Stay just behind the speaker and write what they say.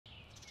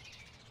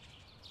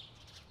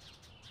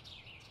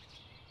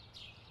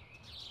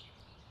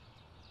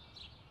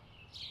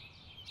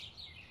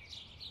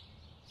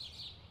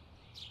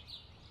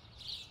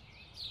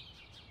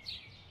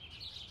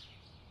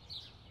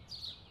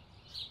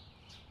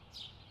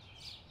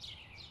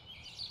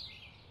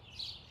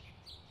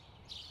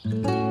What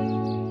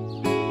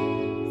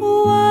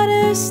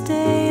a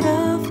state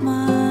of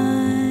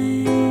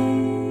mind,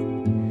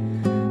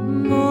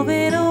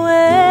 moving away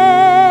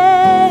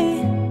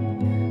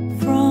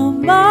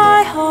from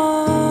my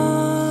heart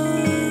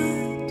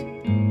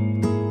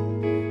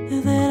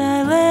that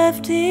I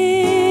left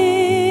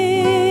here,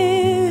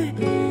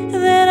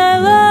 that I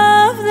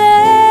love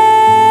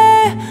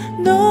there.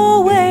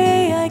 No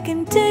way I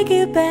can take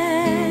it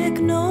back,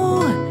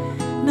 no,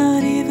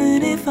 not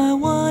even if I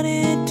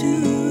wanted to.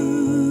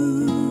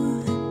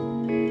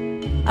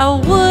 I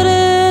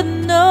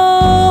wouldn't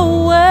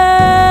know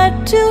where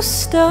to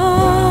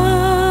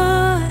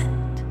start.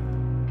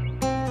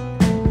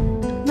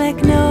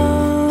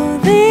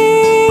 Magnolia,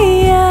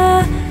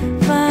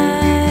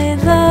 my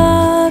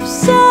love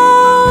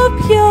so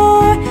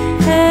pure,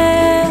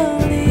 I'll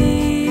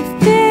leave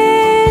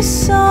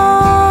this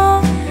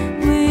song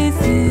with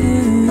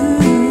you.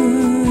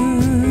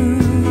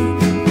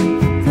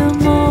 The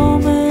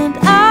moment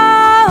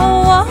I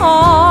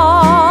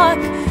walk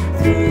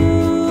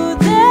through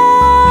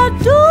that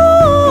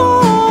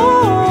door,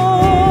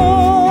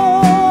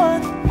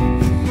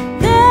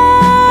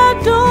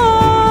 that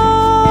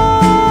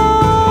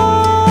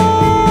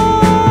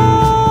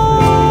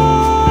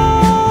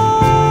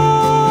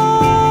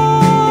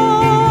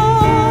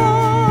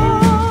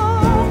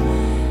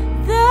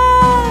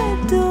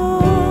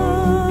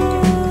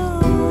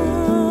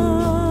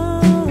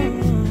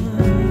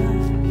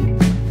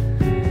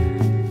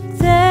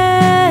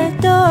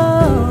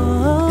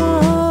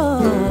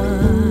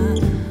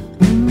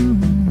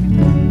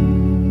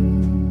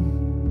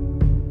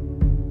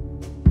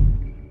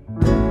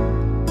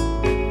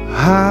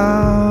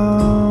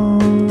How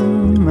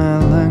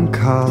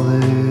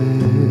melancholic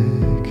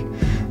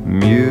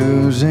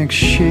music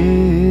shaped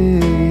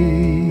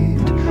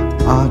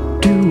our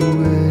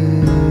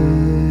duet.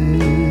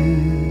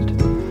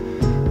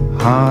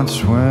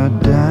 Hearts were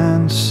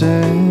dancing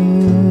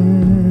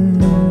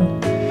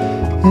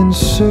in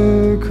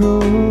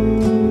circles.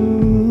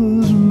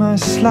 My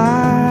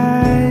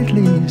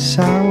slightly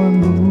sour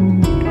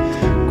mood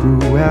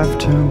grew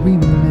after we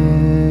met.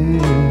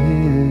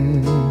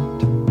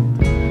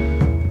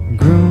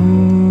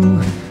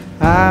 Grew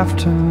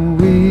after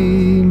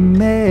we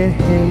met.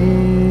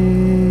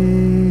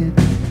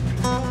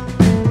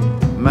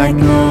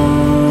 Magnolia,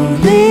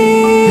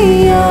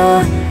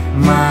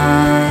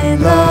 my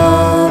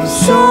love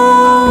so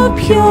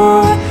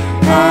pure,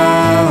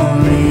 I'll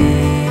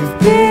leave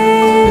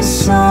this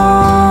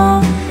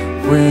song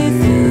with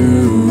you.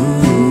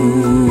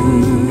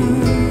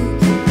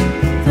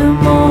 The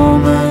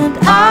moment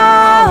I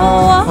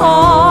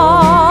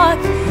walk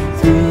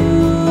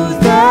through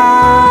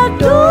that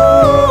door,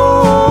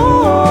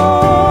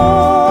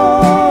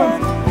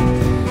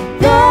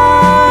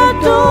 that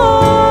door.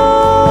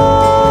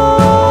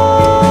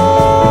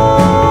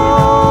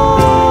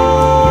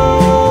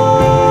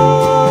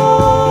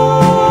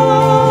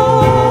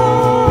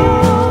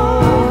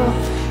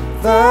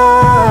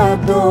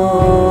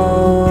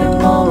 The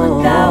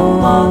moment I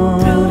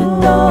walk through the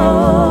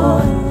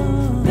door,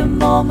 the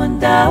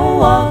moment I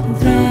walk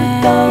through the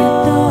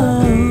door,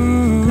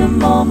 the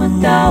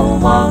moment I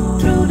walk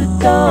through the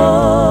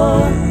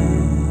door.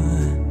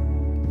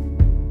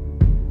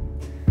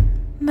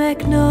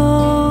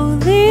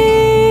 Magnolia,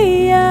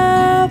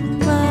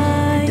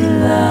 my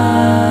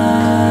love.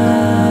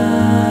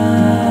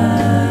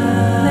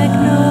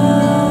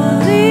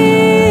 Magnolia,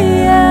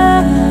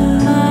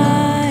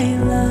 my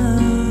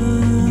love.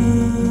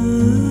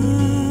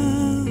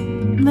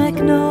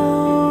 Magnolia.